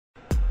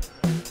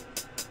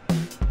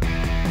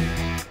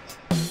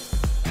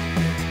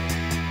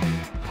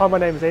Hi, my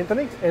name is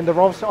Anthony, and the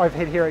roles I've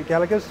had here at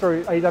Gallagher's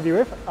through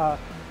AWF are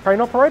crane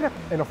operator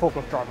and a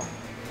forklift driver.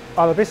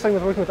 The best thing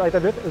with working with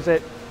AWF is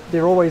that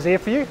they're always there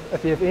for you.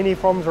 If you have any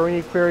problems or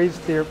any queries,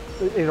 they're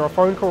either a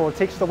phone call or a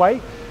text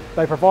away.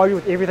 They provide you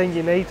with everything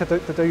you need to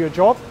do your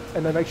job,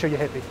 and they make sure you're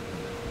happy.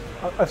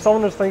 If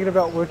someone is thinking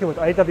about working with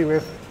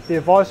AWF, the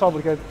advice I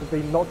would give would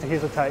be not to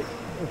hesitate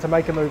and to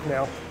make a move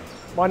now.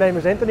 My name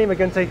is Anthony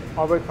McGinty.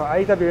 I work for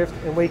AWF,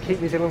 and we keep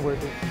New Zealand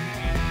working.